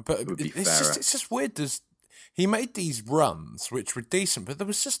be fairer. It's just weird. He made these runs which were decent, but there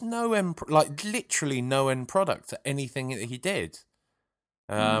was just literally no end product to anything that he did.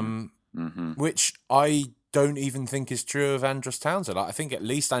 Which I don't even think is true of Andros Townsend. I think at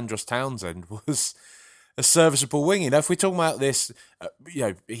least Andros Townsend was a serviceable wing. You know, if we're talking about this, you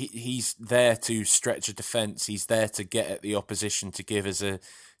know, he's there to stretch a defence. He's there to get at the opposition to give us a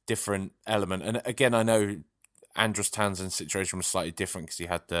different element. And again, I know Andros Townsend's situation was slightly different because he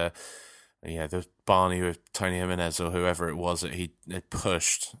had the Barney with Tony Jimenez or whoever it was that he had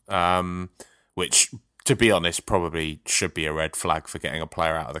pushed, which, to be honest, probably should be a red flag for getting a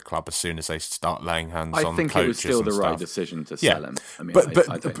player out of the club as soon as they start laying hands on coaches. I think it was still the right decision to sell him. I mean, but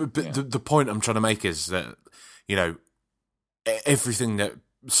the point I'm trying to make is that, you know, everything that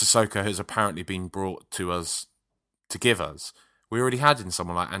Sissoko has apparently been brought to us to give us, we already had in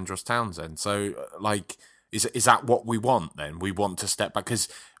someone like Andros Townsend. So, like, is that what we want then? We want to step back? Because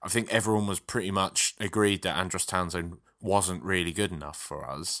I think everyone was pretty much agreed that Andros Townsend wasn't really good enough for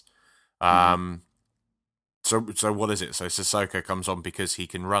us. So what is it? So Sissoko comes on because he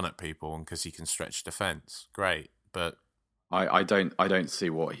can run at people and because he can stretch defence. Great, but I don't see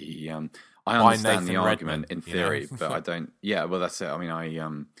what he. I understand the argument in theory, but I don't. Yeah, well, that's it. I mean,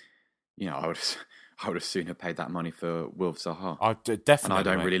 I would have sooner paid that money for Wilf Zaha. Definitely, and I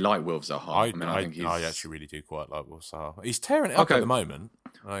don't really like Wilf Zaha. I actually really do quite like Wilf Zaha. He's tearing it up at the moment.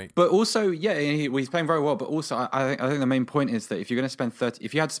 But also, yeah, he's playing very well. But also, I think the main point is that if you're going to spend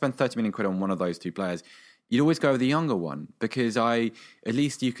if you had to spend 30 million quid on one of those two players, you'd always go with the younger one because at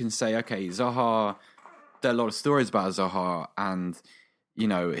least you can say, okay, Zaha. There are a lot of stories about Zaha, and you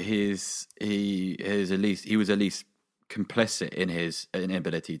know, he was at least complicit in his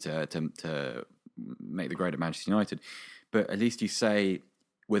inability to make the grade at Manchester United. But at least you say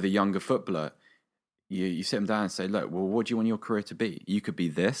with a younger footballer, you sit him down and say, look, well, what do you want your career to be? You could be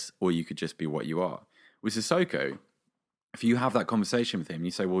this, or you could just be what you are. With Sissoko, if you have that conversation with him,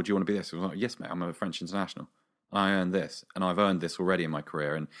 you say, well, do you want to be this? Like, yes, mate, I'm a French international. I earned this, and I've earned this already in my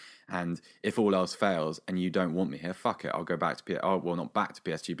career. And if all else fails and you don't want me here, fuck it. I'll go back to not back to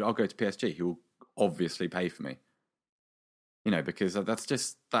PSG, but I'll go to PSG, who will obviously pay for me. You know, because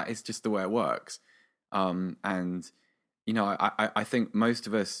that is just the way it works. And you know, I think most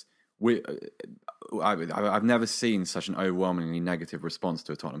of us, I've never seen such an overwhelmingly negative response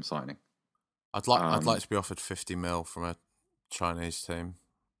to a Tottenham signing. I'd like to be offered 50 mil from a Chinese team.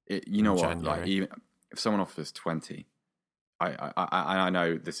 You know what? Like, even if someone offers 20, I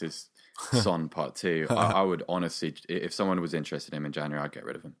know this is Son part 2. I would honestly, if someone was interested in him in January, I'd get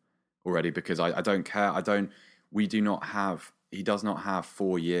rid of him already, because I don't care. He does not have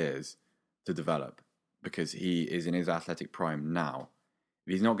 4 years to develop, because he is in his athletic prime now.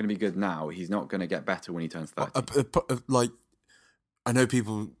 If he's not going to be good now, he's not going to get better when he turns 30. Like, I know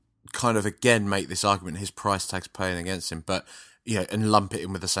people kind of again make this argument his price tag's playing against him, but and lump it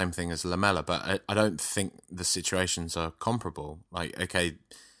in with the same thing as Lamela. But I don't think the situations are comparable. Like, okay,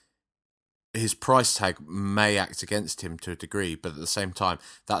 his price tag may act against him to a degree, but at the same time,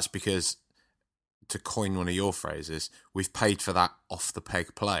 that's because, to coin one of your phrases, we've paid for that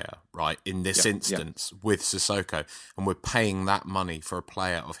off-the-peg player, right? In this instance, with Sissoko, and we're paying that money for a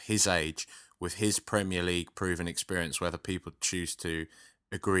player of his age, with his Premier League proven experience, whether people choose to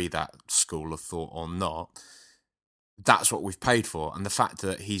agree that school of thought or not. That's what we've paid for. And the fact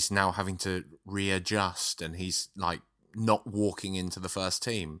that he's now having to readjust and he's like not walking into the first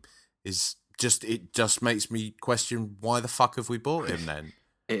team it just makes me question, why the fuck have we bought him then?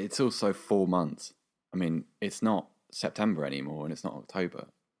 It's also 4 months. I mean, it's not September anymore, and it's not October.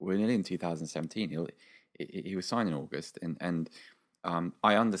 We're nearly in 2017. He was signed in August, and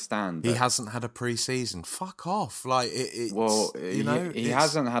I understand that he hasn't had a pre-season. Fuck off! Like he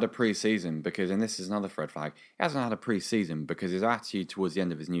hasn't had a pre-season because, and this is another red flag, he hasn't had a pre-season because his attitude towards the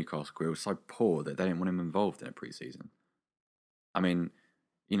end of his Newcastle career was so poor that they didn't want him involved in a pre-season. I mean,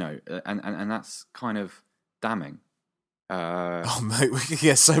 and that's kind of damning. Oh mate, we could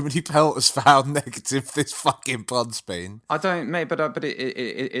get so many pelters for how negative this fucking pod's been. I don't, mate, but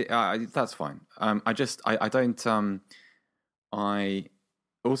that's fine. But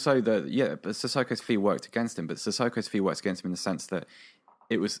Sissoko's fee worked against him. But Sissoko's fee works against him in the sense that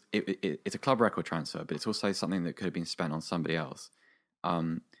it's a club record transfer, but it's also something that could have been spent on somebody else.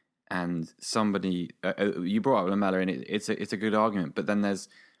 And somebody you brought up Lamela, and it's a good argument. But then there's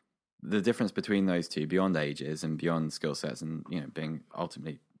the difference between those two, beyond ages and beyond skill sets, and being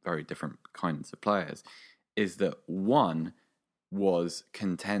ultimately very different kinds of players, is that one was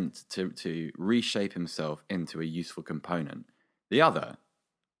content to reshape himself into a useful component. The other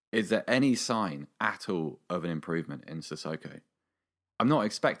is there any sign at all of an improvement in Sissoko? I'm not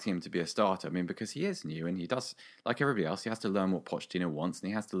expecting him to be a starter. I mean, because he is new and he does, like everybody else, he has to learn what Pochettino wants and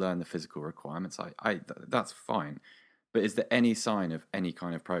he has to learn the physical requirements. That's fine. But is there any sign of any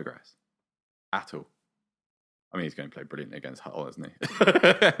kind of progress at all? I mean, he's going to play brilliantly against Hull, isn't he?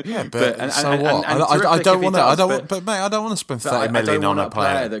 Yeah, but what? I don't want to. But mate, I don't want to spend 30 million on a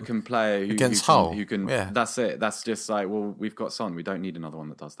player that can play against Hull. That's it. That's just like, well, we've got Son. We don't need another one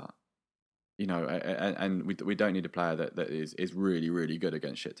that does that. And we don't need a player that is really, really good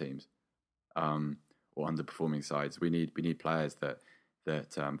against shit teams, or underperforming sides. We need players that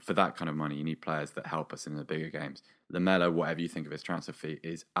for that kind of money, you need players that help us in the bigger games. Lamela, whatever you think of his transfer fee,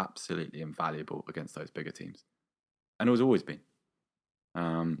 is absolutely invaluable against those bigger teams, and it has always been.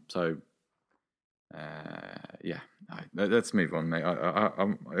 Let's move on, mate.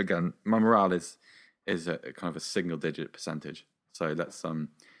 Again, my morale is a kind of a single-digit percentage. So let's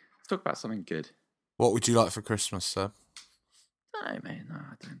talk about something good. What would you like for Christmas, sir? No, mate. No,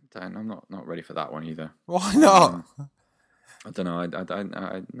 I don't. I'm not ready for that one either. Why not? I don't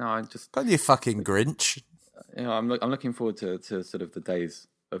know. I just. Don't you fucking Grinch? I'm looking forward to sort of the days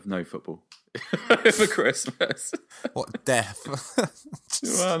of no football for Christmas. What, death?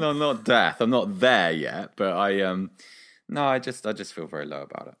 Well, no, not death. I'm not there yet, but I just feel very low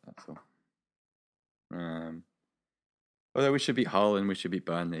about it. That's all. Although we should beat Hull and we should beat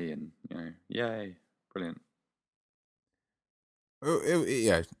Burnley, and yay, brilliant.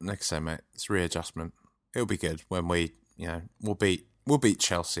 Yeah, like I say, mate, it's readjustment. It'll be good when we'll beat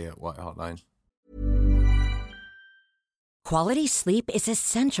Chelsea at White Hart Lane. Quality sleep is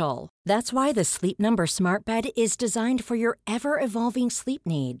essential. That's why the Sleep Number Smart Bed is designed for your ever-evolving sleep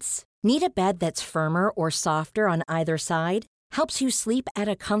needs. Need a bed that's firmer or softer on either side? Helps you sleep at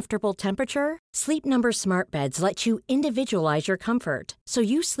a comfortable temperature? Sleep Number Smart Beds let you individualize your comfort, so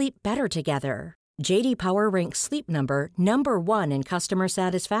you sleep better together. J.D. Power ranks Sleep Number number 1 in customer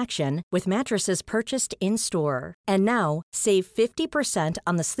satisfaction with mattresses purchased in-store. And now, save 50%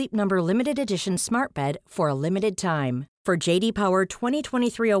 on the Sleep Number Limited Edition Smart Bed for a limited time. For J.D. Power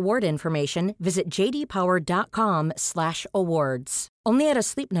 2023 award information, visit jdpower.com/awards. Only at a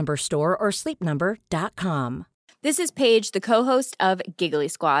Sleep Number store or sleepnumber.com. This is Paige, the co-host of Giggly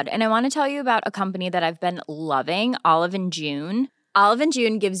Squad, and I want to tell you about a company that I've been loving, Olive & June. Olive &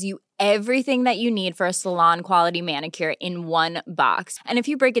 June gives you everything that you need for a salon-quality manicure in one box. And if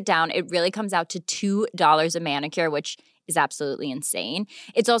you break it down, it really comes out to $2 a manicure, which is absolutely insane.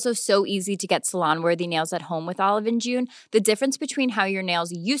 It's also so easy to get salon-worthy nails at home with Olive & June. The difference between how your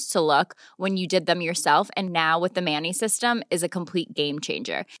nails used to look when you did them yourself and now with the Mani system is a complete game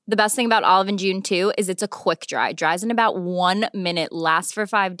changer. The best thing about Olive & June, too, is it's a quick dry. Dries in about 1 minute, lasts for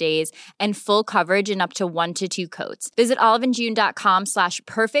 5 days, and full coverage in up to 1 to 2 coats. Visit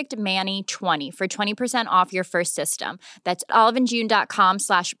oliveandjune.com/perfectmani20 for 20% off your first system. That's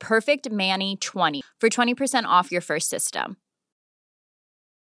oliveandjune.com/perfectmani20 for 20% off your first system.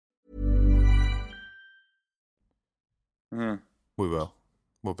 Yeah. We will.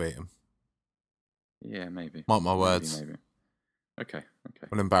 We'll beat him. Yeah, maybe. Mark my words. Maybe. Okay.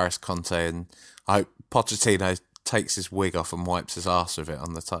 We'll embarrass Conte, and I hope Pochettino takes his wig off and wipes his arse with it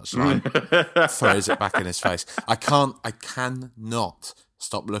on the touchline, throws it back in his face. I cannot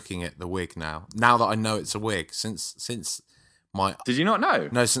stop looking at the wig now. Now that I know it's a wig, since my Did you not know?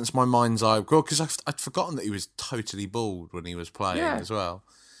 No, since my mind's eye, because I'd forgotten that he was totally bald when he was playing as well.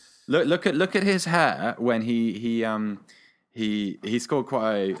 Look at his hair when he scored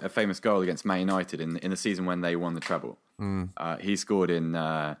quite a famous goal against Man United in the season when they won the treble. He scored in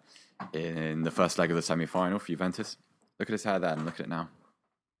the first leg of the semi-final for Juventus. Look at his hair then, and look at it now.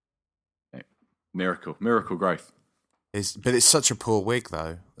 Miracle growth. But it's such a poor wig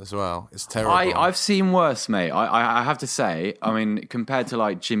though, as well. It's terrible. I've seen worse, mate. I have to say, I mean, compared to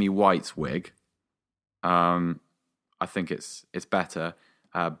like Jimmy White's wig, I think it's better.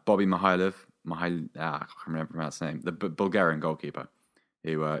 Bobby Mihailov, I can't remember his name, the Bulgarian goalkeeper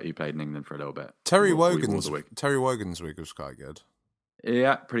who played in England for a little bit. Terry Wogan's wig was quite good.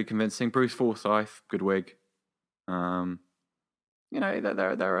 Yeah, pretty convincing. Bruce Forsyth, good wig. You know,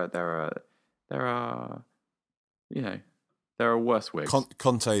 there are worse wigs.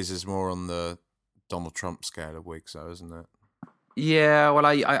 Conte's is more on the Donald Trump scale of wigs, though, isn't it? Yeah, well,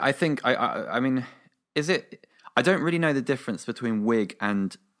 I think I mean, is it? I don't really know the difference between wig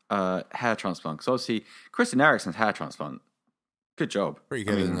and hair transplant, because obviously Christian Eriksen's hair transplant, good job, Pretty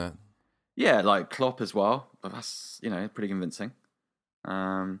good, isn't it? Yeah, like Klopp as well, but that's pretty convincing.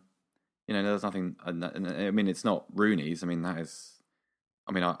 There's nothing. I mean, it's not Rooney's. I mean, that is.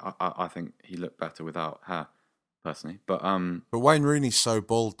 I mean, I think he looked better without hair, personally. But Wayne Rooney's so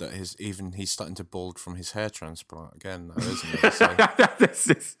bald that he's starting to bald from his hair transplant again, though, isn't he? So.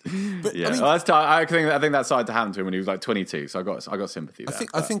 Yeah, I mean, I think that started to happen to him when he was like 22. So I got sympathy there.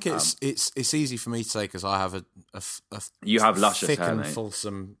 I think it's easy for me to say because I have a you have luscious thick hair, and mate.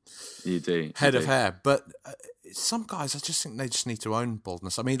 fulsome head of hair, but some guys I just think they just need to own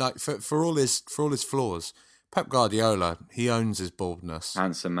baldness. I mean, like for all his flaws. Pep Guardiola, he owns his baldness.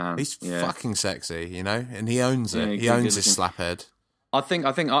 Handsome man. He's fucking sexy, and he owns it. He owns his slap head. I think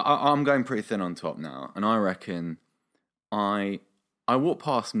I'm going pretty thin on top now, and I reckon I walk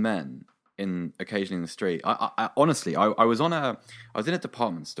past men occasionally in the street. I honestly, I was in a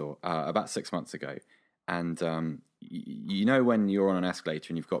department store about 6 months ago, and when you're on an escalator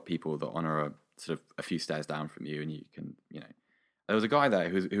and you've got people that are sort of a few stairs down from you, and you can, there was a guy there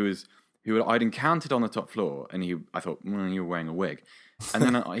who I'd encountered on the top floor, and I thought, you were wearing a wig. And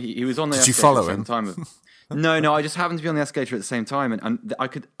then he was on the escalator follow at the same time. No, I just happened to be on the escalator at the same time. And I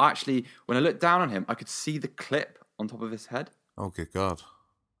could actually, when I looked down on him, I could see the clip on top of his head. Oh, good God.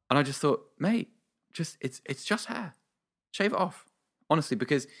 And I just thought, mate, it's just hair. Shave it off. Honestly,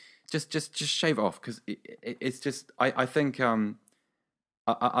 because just shave it off. Because it's just, I think a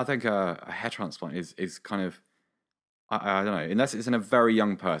hair transplant is kind of, I don't know, unless it's in a very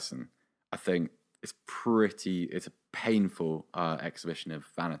young person, I think it's a painful exhibition of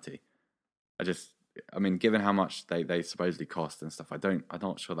vanity. Given how much they supposedly cost and stuff, I'm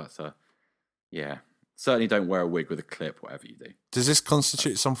not sure that's certainly don't wear a wig with a clip, whatever you do. Does this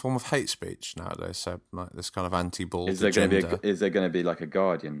constitute some form of hate speech nowadays? So, like this kind of anti-bald agenda? Is there going to be like a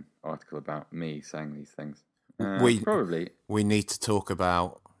Guardian article about me saying these things? Probably. We need to talk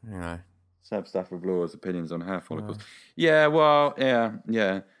about, Seb Stafford Blaw's opinions on hair follicles. Yeah, well,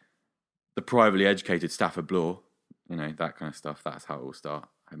 yeah. The privately educated Stafford Blaw, that kind of stuff. That's how it will start,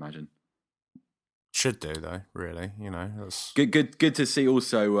 I imagine. Should do though, really. That's good to see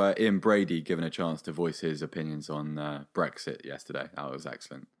also Ian Brady given a chance to voice his opinions on Brexit yesterday. That was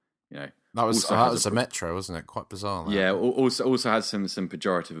excellent. That was a Metro, wasn't it? Quite bizarre. That. Yeah. Also had some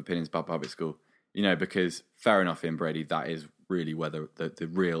pejorative opinions about public school. Because fair enough, Ian Brady, that is really where the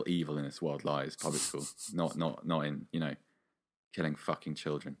real evil in this world lies. Public school, not in killing fucking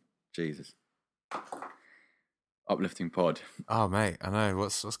children. Jesus. Uplifting pod. Oh, mate, I know.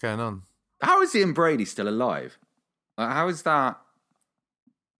 What's going on? How is Ian Brady still alive? How is that?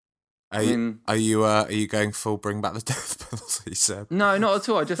 Are you going full bring back the death penalty, Seb? No, not at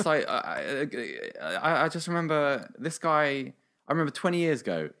all. I just I just remember this guy. I remember 20 years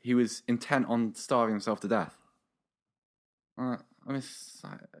ago, he was intent on starving himself to death.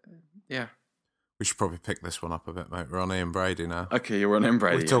 Yeah. We should probably pick this one up a bit, mate. We're on Ian Brady now. Okay, you're on Ian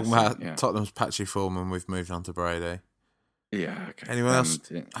Brady. We're talking about Tottenham's Patchy Foreman. We've moved on to Brady. Yeah, okay. Anyone else?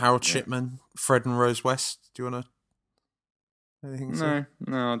 Harold Shipman, Fred and Rose West. Do you want to? Anything to say?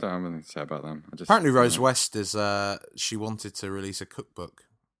 No, I don't have anything to say about them. Apparently, Rose West is. She wanted to release a cookbook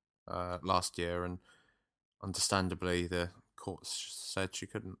last year, and understandably, the courts said she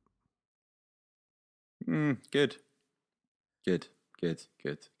couldn't. Good.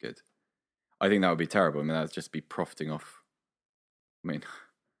 I think that would be terrible. I mean, that would just be profiting off. I mean,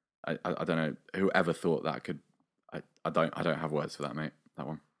 I don't know whoever thought that could. I don't have words for that, mate. That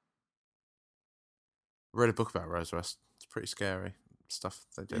one. I read a book about Rose West. It's pretty scary stuff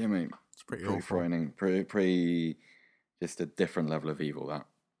they do. Yeah, mate. It's pretty awful. Frightening. Pretty. Just a different level of evil. That.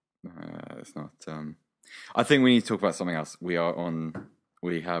 It's not. I think we need to talk about something else. We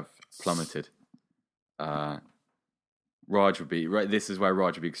have plummeted. Raj would be right. This is where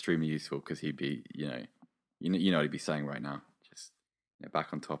Raj would be extremely useful because he'd be, you know what he'd be saying right now. Just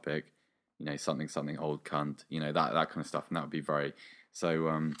back on topic. Something old cunt. That kind of stuff, and that would be very. So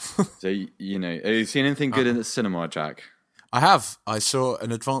have you seen anything good in the cinema, Jack? I have. I saw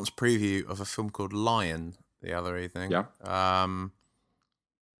an advanced preview of a film called Lion the other evening. Yeah.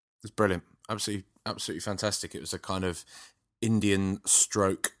 It's brilliant. Absolutely fantastic. It was a kind of Indian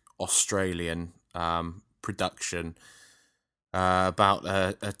stroke Australian production about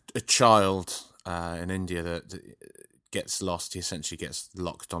a child in India that gets lost. He essentially gets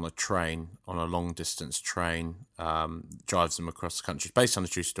locked on a train, on a long distance train, drives them across the country. It's based on a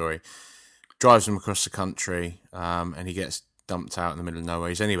true story. Drives them across the country, and he gets dumped out in the middle of nowhere.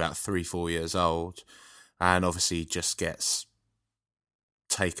 He's only about 3-4 years old, and obviously just gets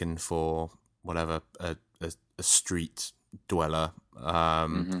taken for whatever, a street dweller,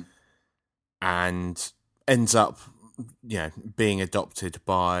 and ends up, being adopted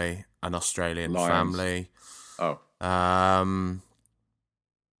by an Australian family. Oh.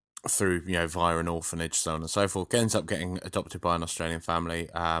 Through, via an orphanage, so on and so forth. Ends up getting adopted by an Australian family,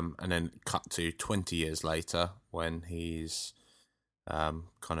 and then cut to 20 years later when he's kind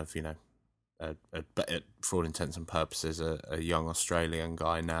of, for all intents and purposes, a young Australian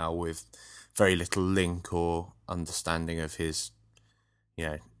guy now with very little link or understanding of his,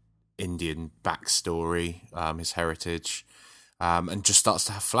 Indian backstory, his heritage, and just starts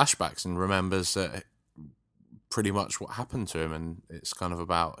to have flashbacks and remembers that pretty much what happened to him, and it's kind of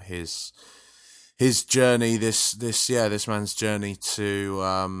about his journey. This man's journey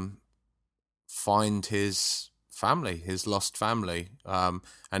to find his family, his lost family,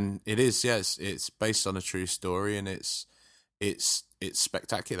 and it's based on a true story, and it's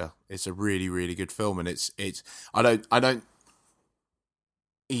spectacular. It's a really, really good film, and it's I don't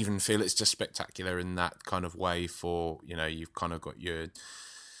even feel it's just spectacular in that kind of way. For you've kind of got your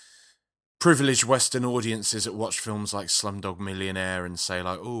privileged Western audiences that watch films like Slumdog Millionaire and say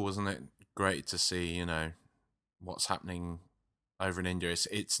like, "Oh, wasn't it great to see what's happening over in India?"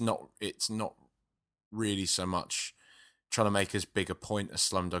 It's not really so much trying to make as big a point as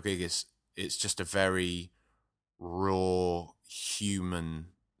Slumdog is. It's just a very raw human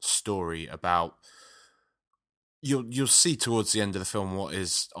story about. You'll see towards the end of the film what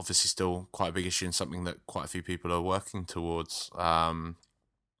is obviously still quite a big issue and something that quite a few people are working towards.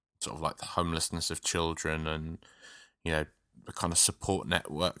 Sort of like the homelessness of children, and the kind of support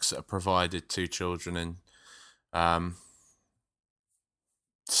networks that are provided to children in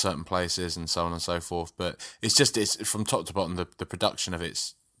certain places, and so on and so forth. But it's from top to bottom. The production of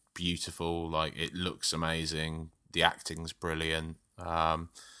it's beautiful. Like, it looks amazing. The acting's brilliant.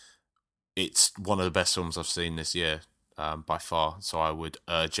 It's one of the best films I've seen this year, by far. So I would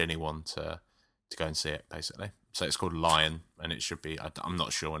urge anyone to go and see it, basically. So it's called Lion, and it should be. I'm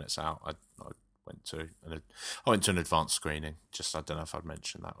not sure when it's out. I went to an advanced screening. Just, I don't know if I'd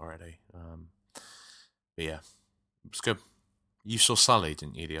mentioned that already. But yeah, it was good. You saw Sully,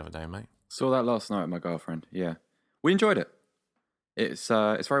 didn't you, the other day, mate? Saw that last night with my girlfriend. Yeah, we enjoyed it. It's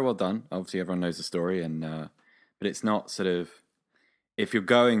very well done. Obviously, everyone knows the story, and but it's not sort of, if you're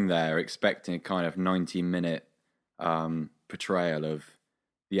going there expecting a kind of 90-minute portrayal of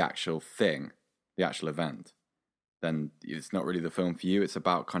the actual thing, the actual event, then it's not really the film for you. It's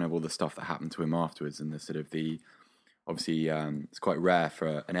about kind of all the stuff that happened to him afterwards, and the sort of obviously it's quite rare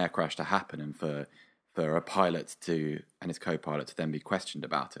for an air crash to happen, and for a pilot and his co-pilot to then be questioned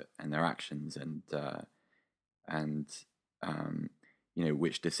about it and their actions, and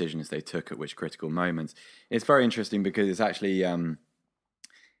which decisions they took at which critical moments. It's very interesting because it's actually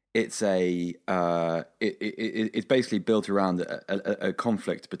it's basically built around a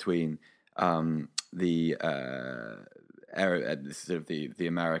conflict between the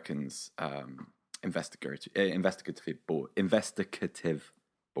Americans investigative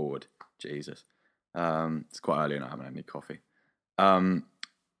board. Jesus, it's quite early and I haven't had any coffee. And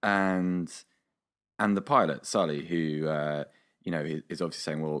the pilot Sully, who is obviously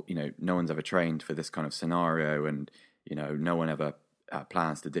saying, well, no one's ever trained for this kind of scenario, and no one ever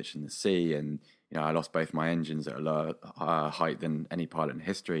plans to ditch in the sea, and I lost both my engines at a lower height than any pilot in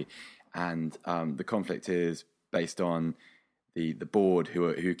history, and the conflict is based on the board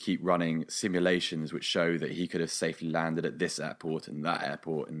who keep running simulations which show that he could have safely landed at this airport and that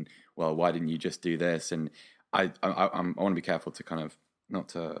airport, and well, why didn't you just do this? And I want to be careful to kind of not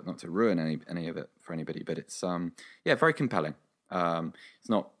to ruin any of it for anybody, but it's very compelling. It's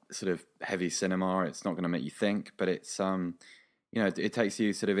not sort of heavy cinema. It's not going to make you think, but it's it takes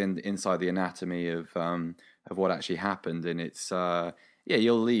you sort of inside the anatomy of what actually happened, and it's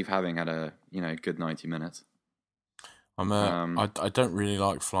you'll leave having had a good 90 minutes. I don't really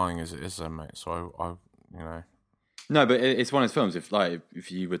like flying as it is, then, mate. So I No, but it's one of those films. If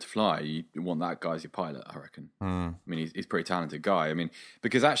you were to fly, you want that guy as your pilot, I reckon. I mean, he's a pretty talented guy. I mean,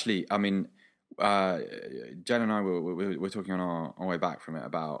 because actually, I mean, Jen and I were talking on our way back from it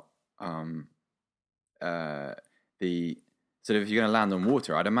about the sort of, if you're going to land on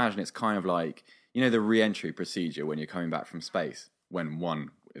water, I'd imagine it's kind of like, the re-entry procedure when you're coming back from space, when one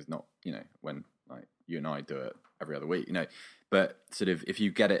is not, when like you and I do it every other week, but sort of if you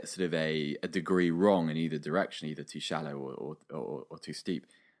get it sort of a degree wrong in either direction, either too shallow or too steep,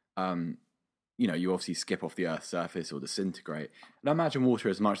 you obviously skip off the Earth's surface or disintegrate. And I imagine water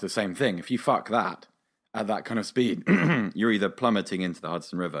is much the same thing. If you fuck that at that kind of speed, you're either plummeting into the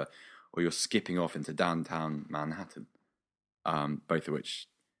Hudson River or you're skipping off into downtown Manhattan. Both of which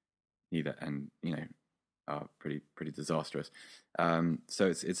are pretty disastrous. So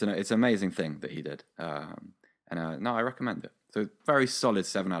it's an amazing thing that he did. No, I recommend it. So very solid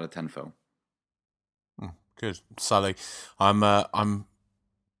 7 out of 10 film. Good, Sully. I'm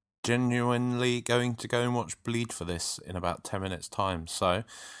genuinely going to go and watch Bleed for this in about 10 minutes' time. So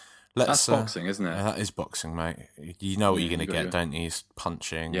that's boxing, isn't it? That is boxing, mate. You know what you're going to get, don't you? It's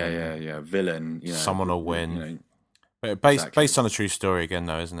punching. Yeah. Villain. Someone will win. Based on a true story again,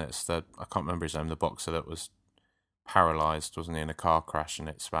 though, isn't it? It's I can't remember his name. The boxer that was paralysed, wasn't he, in a car crash, and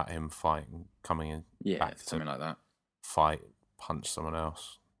it's about him fighting, coming in. Yeah, back something like that. Fight, punch someone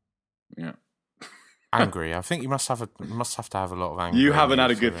else. Yeah. Angry. I think you must have to have a lot of anger. You haven't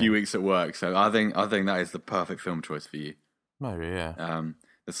had a good few weeks at work, so I think that is the perfect film choice for you. Maybe, yeah.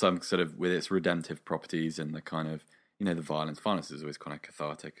 There's some sort of, with its redemptive properties and the kind of, the violence. Violence is always kind of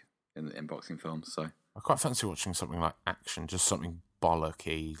cathartic in boxing films. So I quite fancy watching something like action, just something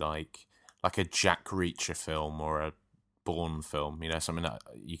bollocky, like a Jack Reacher film or a Bourne film. Something that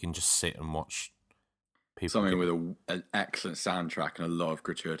you can just sit and watch. Something with an excellent soundtrack and a lot of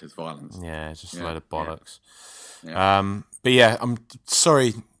gratuitous violence. Yeah, just a load of bollocks. Yeah. But yeah, I'm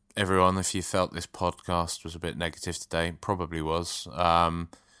sorry, everyone, if you felt this podcast was a bit negative today. It probably was.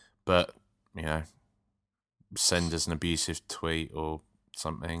 But, send us an abusive tweet or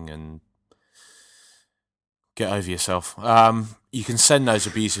something and get over yourself. You can send those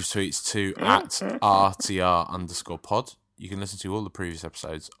abusive tweets to @RTR_pod. You can listen to all the previous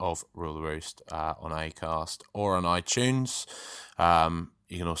episodes of Rule the Roost on Acast or on iTunes.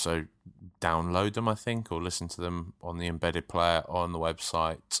 You can also download them, I think, or listen to them on the embedded player on the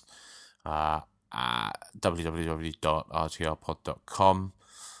website at www.rtrpod.com.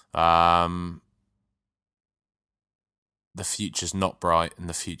 The future's not bright and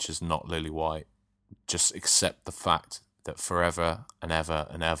the future's not lily white. Just accept the fact that forever and ever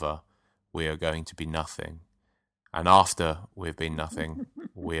and ever we are going to be nothing. And after we've been nothing,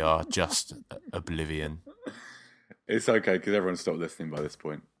 we are just oblivion. It's okay, because everyone stopped listening by this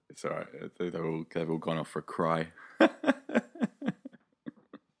point. It's all right. They've all gone off for a cry.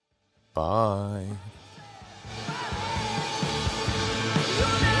 Bye.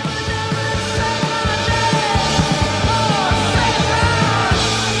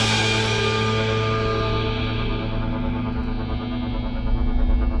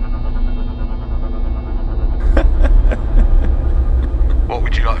 What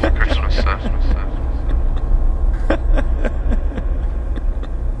would you like for Christmas, sir?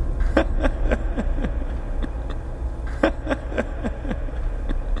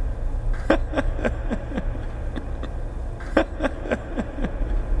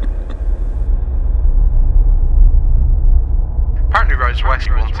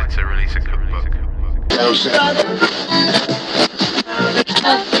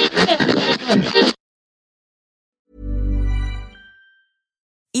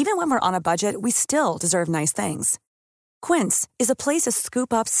 Even when we're on a budget, we still deserve nice things. Quince is a place to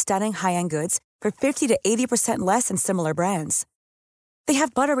scoop up stunning high-end goods for 50 to 80% less than similar brands. They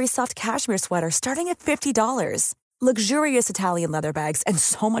have buttery soft cashmere sweaters starting at $50, luxurious Italian leather bags, and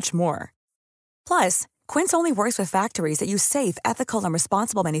so much more. Plus, Quince only works with factories that use safe, ethical, and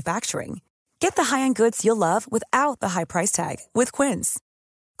responsible manufacturing. Get the high-end goods you'll love without the high price tag with Quince.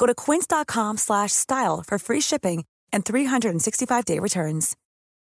 Go to quince.com/style for free shipping and 365-day returns.